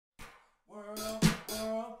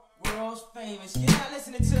famous. You're not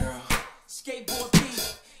listening to Girl. Skateboard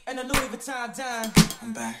Pete and the Louis Vuitton Dime.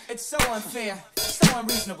 I'm back. It's so unfair, so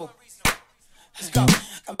unreasonable. Let's go.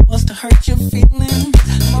 I must have hurt your feelings.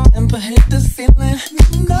 My temper hit the ceiling.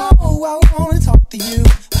 No, I wanna talk to you.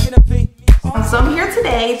 Get up, Pete. So I'm here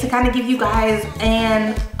today to kind of give you guys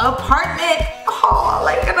an apartment haul,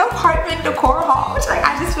 like an apartment decor haul, which like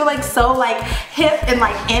I just feel like so like hip and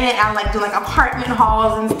like in it. I'm like doing like apartment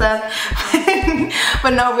hauls and stuff.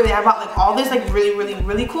 But no, really, I bought like all this like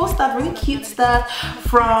really cool stuff, really cute stuff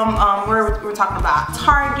from we're talking about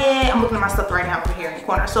Target. I'm looking at my stuff right now over here in the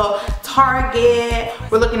corner. So Target,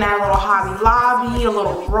 we're looking at a little Hobby Lobby, a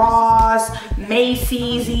little Ross,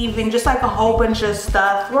 Macy's, even just like a whole bunch of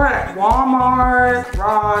stuff. We're at Walmart,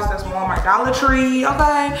 Ross, that's Walmart, Dollar Tree,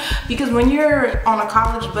 okay? Because when you're on a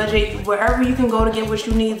college budget, wherever you can go to get what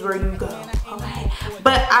you need is where you go, okay?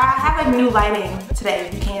 But I have like new lighting today,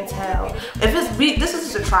 if you can't tell. If this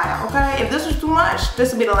is just a tryout, okay? If this was too much,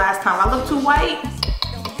 this will be the last time. I look too white,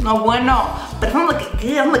 no bueno. But if I'm looking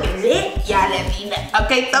good, I'm looking lit, y'all let me know.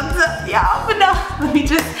 Okay, thumbs up, y'all. But no, let me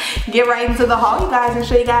just get right into the haul, you guys, and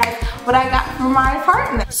show you guys what I got from my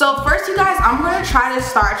apartment. So first, you guys, I'm gonna try to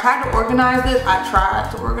start. I tried to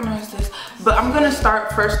organize this. But I'm gonna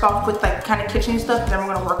start first off with like kind of kitchen stuff, then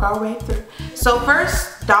we're gonna work our way through. So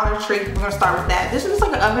first, Dollar Tree, we're gonna start with that. This is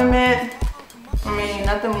like an oven mitt. I mean,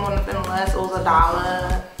 nothing more, nothing less. It was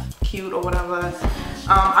 $1, cute or whatever.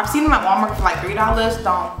 I've seen them at Walmart for like $3.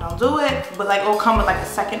 Don't do it. But like it'll come with like a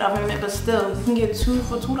second oven mitt, but still you can get two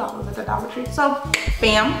for $2 at the Dollar Tree. So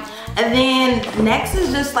bam. And then next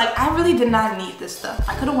is just like, I really did not need this stuff.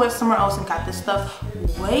 I could have went somewhere else and got this stuff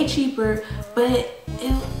way cheaper, but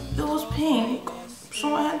it was pink,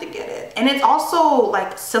 so I had to get it. And it's also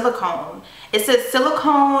like silicone. It says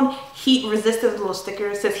silicone heat resistant, little sticker.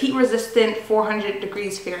 It says heat resistant 400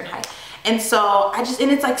 degrees Fahrenheit. And so and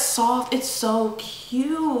it's like soft, it's so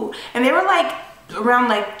cute. And they were like around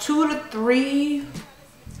like $2 to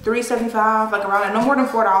 $3.75, like around no more than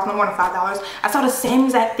 $4, no more than $5. I saw the same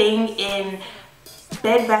exact thing in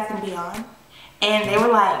Bed Bath & Beyond, and they were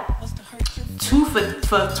like 2 for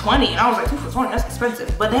 20, and I was like 2 for 20, that's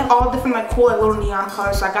expensive. But they have all different like cool like little neon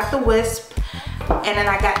colors. So I got the Wisp, and then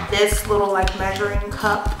I got this little like measuring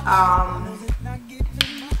cup.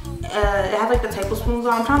 It has like the tablespoons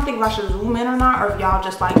on. I'm trying to think if I should zoom in or not, or if y'all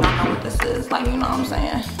just like not know what this is, like, you know what I'm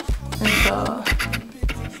saying. And so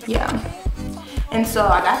yeah, and so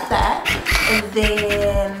I got that. And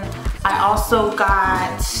then I also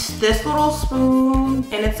got this little spoon,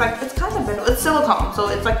 and it's like, it's kind of brittle. It's silicone, so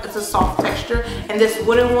it's like, it's a soft texture. And this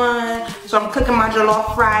wooden one, so I'm cooking my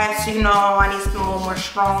jollof rice, so you know I need something a little more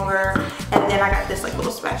stronger. And then I got this like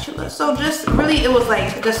little spatula. So just really, it was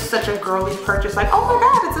like just such a girly purchase. Like, oh my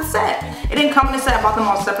God, it's a set. It didn't come in a set, I bought them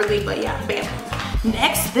all separately, but yeah, bam.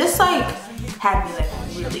 Next, this like had me like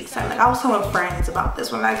really excited. Like I was telling friends about this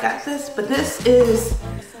when I got this, but this is,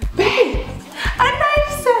 babe, a knife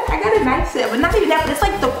set. I got a knife set, but not even that, but it's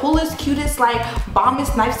like the coolest, cutest, like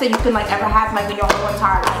bombest knife set you can like ever have like in your whole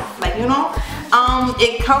entire life. Like, you know,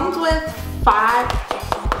 it comes with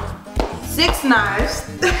 6 knives.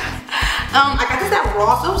 I got this at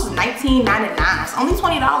Ross. It was $19.99. It's only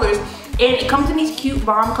 $20. And it comes in these cute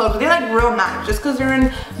bomb colors. They're like real knives. Just because they're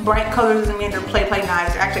in bright colors doesn't mean they're play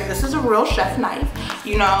knives. They're actually, this is a real chef knife,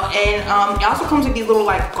 you know. And it also comes with these little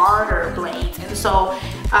like garter blades. And so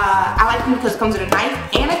I like them because it comes with a knife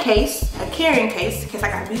and a case, a carrying case, in case I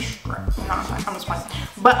gotta be strapped. You know, I'm just playing.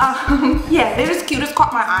 But yeah, they're just cute. It's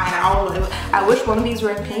caught my eye, and I wish one of these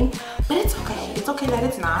were in pink, but it's okay. It's okay that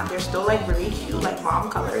it's not. They're still like really cute, like mom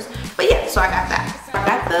colors. But yeah, so I got that. I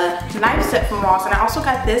got the knife set from Ross, and I also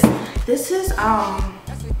got this. This is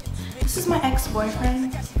my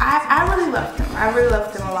ex-boyfriend. I really loved him. I really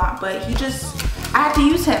loved him a lot, but I had to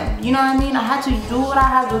use him. You know what I mean? I had to do what I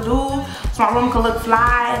had to do so my room could look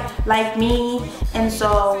fly like me. And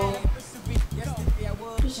so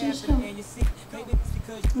this is him.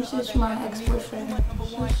 This is my ex-boyfriend.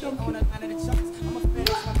 He's so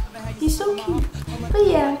cute. He's so cute. But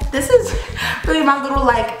yeah, this is really my little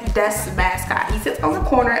like desk mascot. He sits on the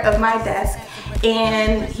corner of my desk,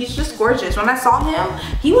 and he's just gorgeous. When I saw him,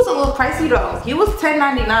 he was a little pricey though. He was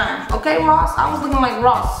 $10.99. Okay, Ross? I was looking like,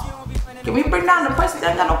 Ross, can we bring down the prices? They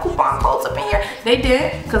got no coupon codes up in here. They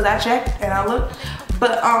did, because I checked and I looked.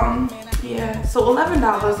 But yeah, so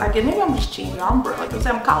 $11. I get, maybe I'm just cheap, y'all. I'm broke. Like I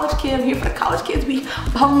said, I'm a college kid. I'm here for the college kids. We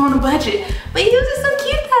balling on a budget. But he was just so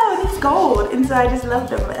cute though, and he's gold. And so I just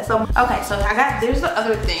loved him. So okay, so there's the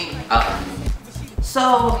other thing.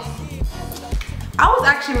 So I was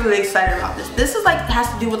actually really excited about this. This is like, has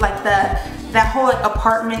to do with like that whole like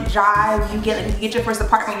apartment drive. You get your first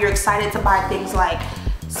apartment, you're excited to buy things like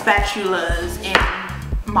spatulas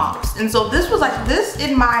and mops. And so this was like, this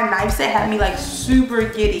in my knife set had me like super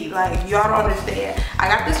giddy. Like, y'all don't understand. I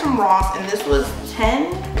got this from Ross, and this was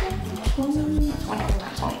 10, 20,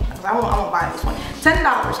 not 20. I won't buy this one.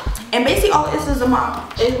 $10. And basically all it is a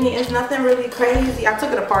mop. I mean, it's nothing really crazy. I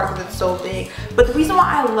took it apart because it's so big. But the reason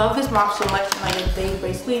why I love this mop so much, like, they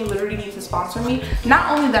basically literally need to sponsor me.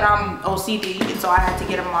 Not only that I'm OCD, and so I had to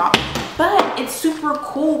get a mop, but it's super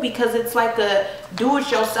cool because it's like a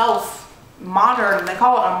do-it-yourself modern, they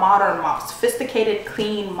call it a modern mop, sophisticated,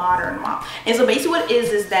 clean, modern mop. And so basically what it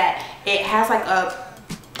is that it has like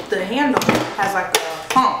the handle has like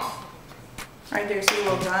a pump. Right there, see a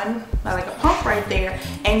little gun, like a pump right there,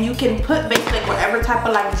 and you can put basically like whatever type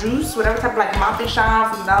of like juice, whatever type of like Mop and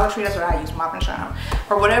Shine from Dollar Tree, that's what I use, Mop and Shine,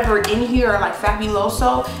 or whatever in here, or like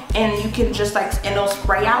Fabuloso, and you can just like, and it'll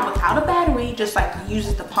spray out without a battery, just like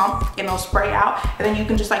uses the pump and it'll spray out, and then you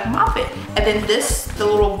can just like mop it. And then this, the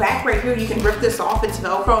little back right here, you can rip this off, it's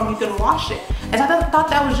Velcro, and you can wash it. And so I thought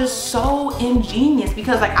that was just so ingenious,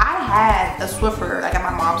 because like I had a Swiffer, like at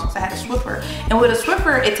my mom's house I had a Swiffer, and with a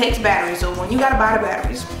Swiffer it takes batteries, so when you gotta buy the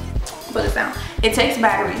batteries, put this down, it takes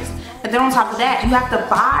batteries. And then on top of that, you have to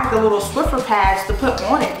buy the little Swiffer pads to put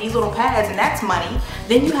on it, these little pads, and that's money.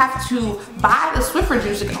 Then you have to buy the Swiffer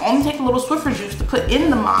juice. It can only take the little Swiffer juice to put in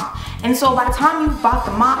the mop. And so by the time you bought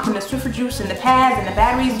the mop and the Swiffer juice and the pads and the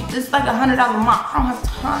batteries, it's like $100 mop. I don't have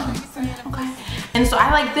time, okay? And so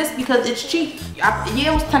I like this because it's cheap. Yeah,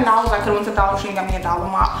 it was $10. I could have went to Dollar Tree and got me a $1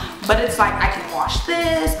 mop. But it's like, I can wash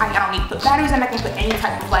this. I don't need to put batteries in. I can put any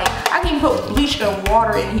type of, like, I can put bleach and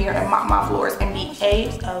water in here and mop my floors and be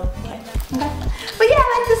A-okay. Okay? But yeah,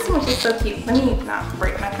 I like this so much. It's so cute. Let me not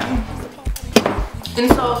break my pen. And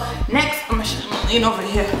so next, I'm gonna lean over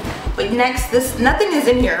here. But next, nothing is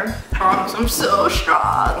in here. So I'm so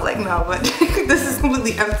strong. Like, no, but this is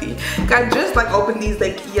completely empty. I just like opened these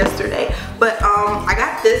like yesterday. But I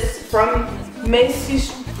got this from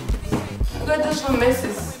Macy's. I got this from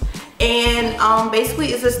Macy's. And basically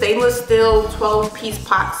it's a stainless steel 12-piece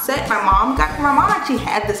pot set. My mom actually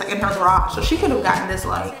had this like in her garage, so she could have gotten this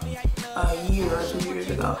like a year or 2 years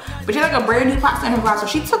ago. But she had like a brand new pot set in her garage, so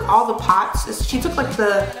she took all the pots. She took like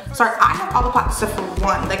I have all the pots except for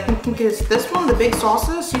one. Like, because this one, the big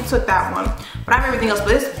sauces, she took that one. But I have everything else,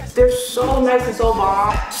 but they're so nice and so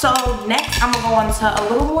bomb. So next, I'm gonna go on to a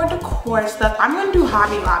little more decor stuff. I'm gonna do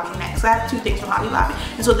Hobby Lobby next. I have 2 things from Hobby Lobby.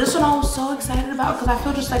 And so this one I was so excited about because I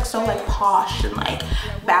feel just like so like posh and like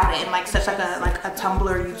about it and like such like a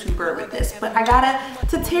Tumblr YouTuber with this. But I got a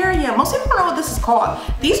Terrarium. Most people don't know what this is called.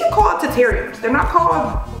 These are called Terrariums. They're not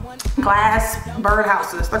called glass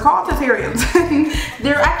birdhouses. They're called Terrariums.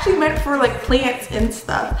 They're actually meant for like plants and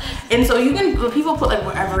stuff. And so you can, people put like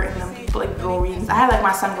whatever in them. People like grow rings. I had like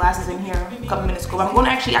my sunglasses in here a couple minutes ago. I'm going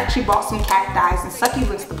to actually bought some cacti and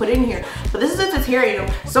succulents to put in here. But this is a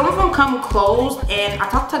terrarium. Some of them come closed, and I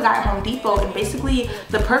talked to a guy at Home Depot, and basically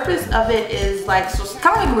the purpose of it is like, so it's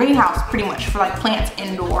kind of like a greenhouse pretty much for like plants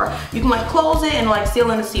indoor. You can like close it and like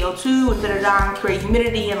seal in the CO2 and and create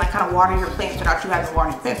humidity and like kind of water your plants without you having to water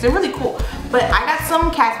your plants. They're really cool. But I got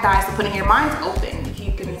some cacti to put in here. Mine's open, if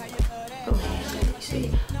you can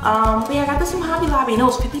see. But yeah, I got this from Hobby Lobby and it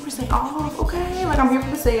was 50% off, okay? Like, I'm here for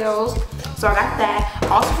the sales. So I got that.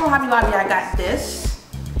 Also from Hobby Lobby, I got this.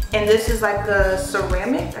 And this is like a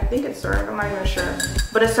ceramic, I think it's ceramic, I'm not even sure.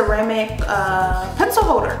 But a ceramic pencil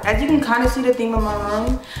holder. As you can kind of see the theme of my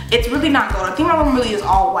room, it's really not gold. The theme of my room really is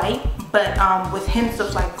all white, but with hints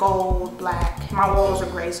of like gold, black. My walls are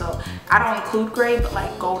gray, so I don't include gray, but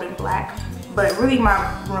like gold and black. But really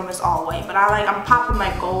my room is all white, but I'm popping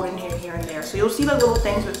like gold in here and there. So you'll see the little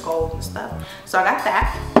things with gold and stuff. So I got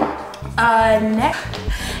that.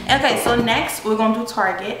 Next we're gonna do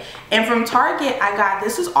Target. And from Target I got,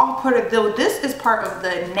 this is all part of this is part of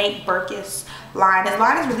the Nate Berkus line. His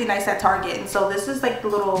line is really nice at Target. And so this is like the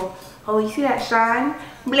little, oh, you see that shine?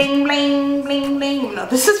 Bling bling bling bling. No,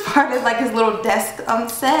 this is part of like his little desk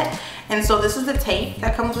set. And so this is the tape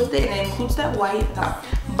that comes with it, and it includes that white.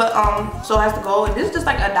 But so it has to go, and this is just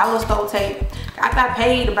like a dollar store tape. After I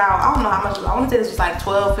paid about, I don't know how much, I want to say this was like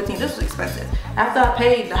 $12, $15. This was expensive. After I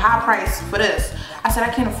paid the high price for this, I said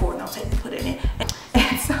I can't afford no tape to put in it.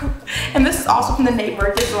 And this is also from the Nate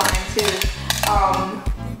Berkus line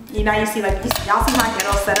too. You know, you see like, y'all see my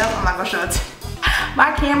ghetto setup. I'm not gonna show it to you.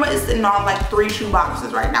 My camera is sitting on like 3 shoe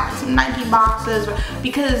boxes right now, some Nike boxes,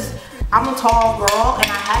 because I'm a tall girl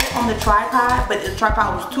and I had it on the tripod, but the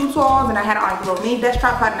tripod was too tall, and I had it on a little mini desk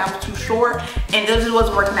tripod and I was too short, and it just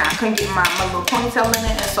wasn't working out. I couldn't get my little ponytail in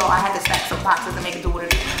it, and so I had to stack some boxes to make it do what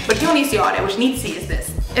it is. But you don't need to see all that. What you need to see is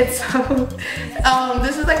this. And so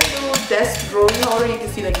this is like a little desk drawing holder. You can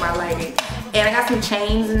see like my lighting. And I got some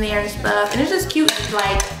chains in there and stuff. And it's just cute,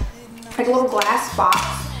 like a little glass box.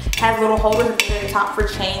 Has little holders at the very top for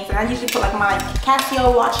chains. And I usually put like my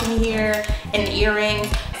Casio watch in here and earrings.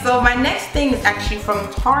 So my next thing is actually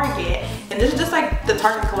from Target. And this is just like the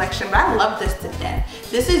Target collection, but I love this to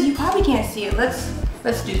death. This is, you probably can't see it. Let's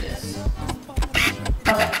do this.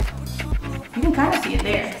 Okay. You can kind of see it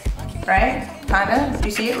there, right? Kind of.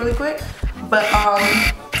 You see it really quick? But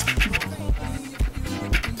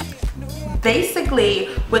basically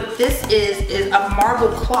what this is a marble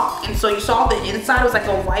clock. And so you saw the inside was like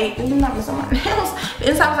a white, ooh, not missing my nails. The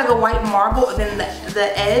inside was like a white marble, and then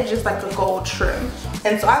the edge is like a gold trim.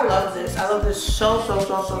 And so I love this. I love this so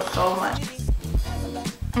much.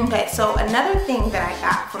 Okay, so another thing that I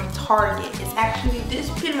got from Target is actually this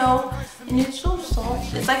pillow, and it's so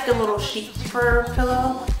soft. It's like a little sheet fur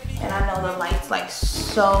pillow, and I know the light's like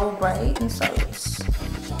so bright, and so it's,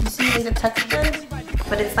 you see like the texture,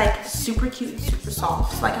 but it's like super cute and super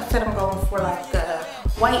soft. So like I said, I'm going for like a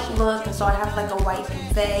white look, and so I have like a white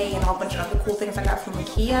duvet and a whole bunch of other cool things I got from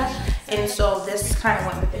IKEA, and so this kind of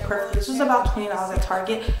went with it perfectly. This was about $20 at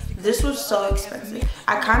Target. This was so expensive.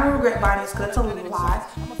 I kind of regret buying this because it's a lot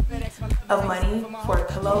of money for a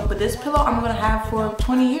pillow, but this pillow I'm gonna have for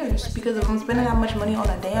 20 years because if I'm spending that much money on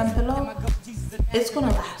a damn pillow, it's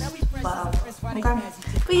gonna last. Okay.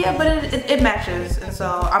 But yeah, but it matches, and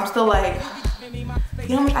so I'm still like, you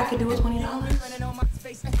know how much I could do with $20?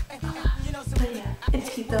 But yeah, it's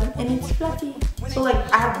cute though, and it's fluffy. So like,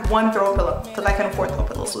 I have one throw pillow because I can afford throw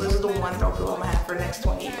pillows. So this is the one throw pillow I'm gonna have for the next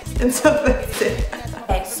 20 years, and so that's it.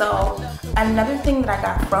 Okay, so another thing that I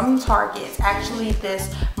got from Target is actually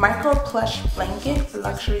this micro plush blanket for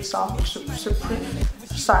luxury soft, supremely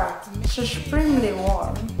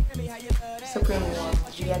warm. Supremely warm.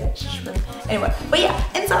 Did you get it? Anyway, but yeah,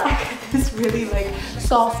 and so I got this really like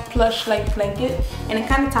soft plush like blanket, and it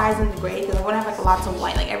kind of ties into gray because I want to have like lots of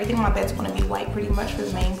white. Like everything on my bed's going to be white pretty much for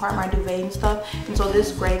the main part, my duvet and stuff. And so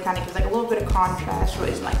this gray kind of gives like a little bit of contrast, so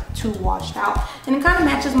it's like too washed out, and it kind of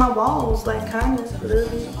matches my walls, like kind of a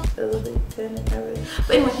little bit, kind of.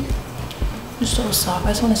 But anyway, it's so soft. I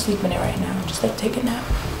just want to sleep in it right now. Just like take a nap.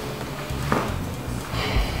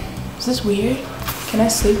 Is this weird? Can I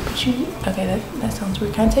sleep with you? Okay, that sounds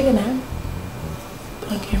weird. Can I take a nap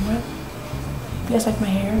on camera? You guys like my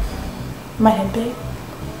hair? My head big?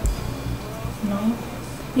 No?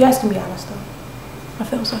 You guys can be honest though. My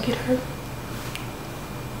feels like it hurt.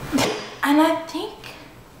 And I think,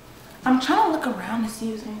 I'm trying to look around to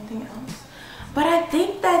see if there's anything else. But I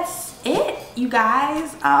think that's it, you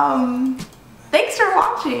guys. Thanks for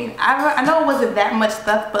watching. I know it wasn't that much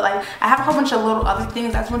stuff, but like I have a whole bunch of little other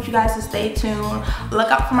things. I just want you guys to stay tuned. Look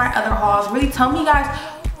out for my other hauls. Really tell me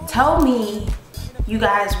you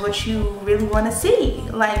guys what you really want to see.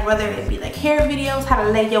 Like whether it be like hair videos, how to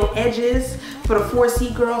lay your edges for the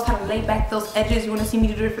 4C girls, how to lay back those edges. You want to see me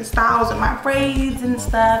do different styles of my braids and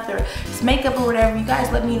stuff, or just makeup or whatever. You guys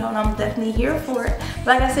let me know and I'm definitely here for it. But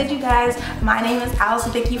like I said, you guys, my name is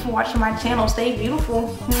Allison. Thank you for watching my channel. Stay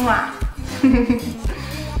beautiful. Mwah.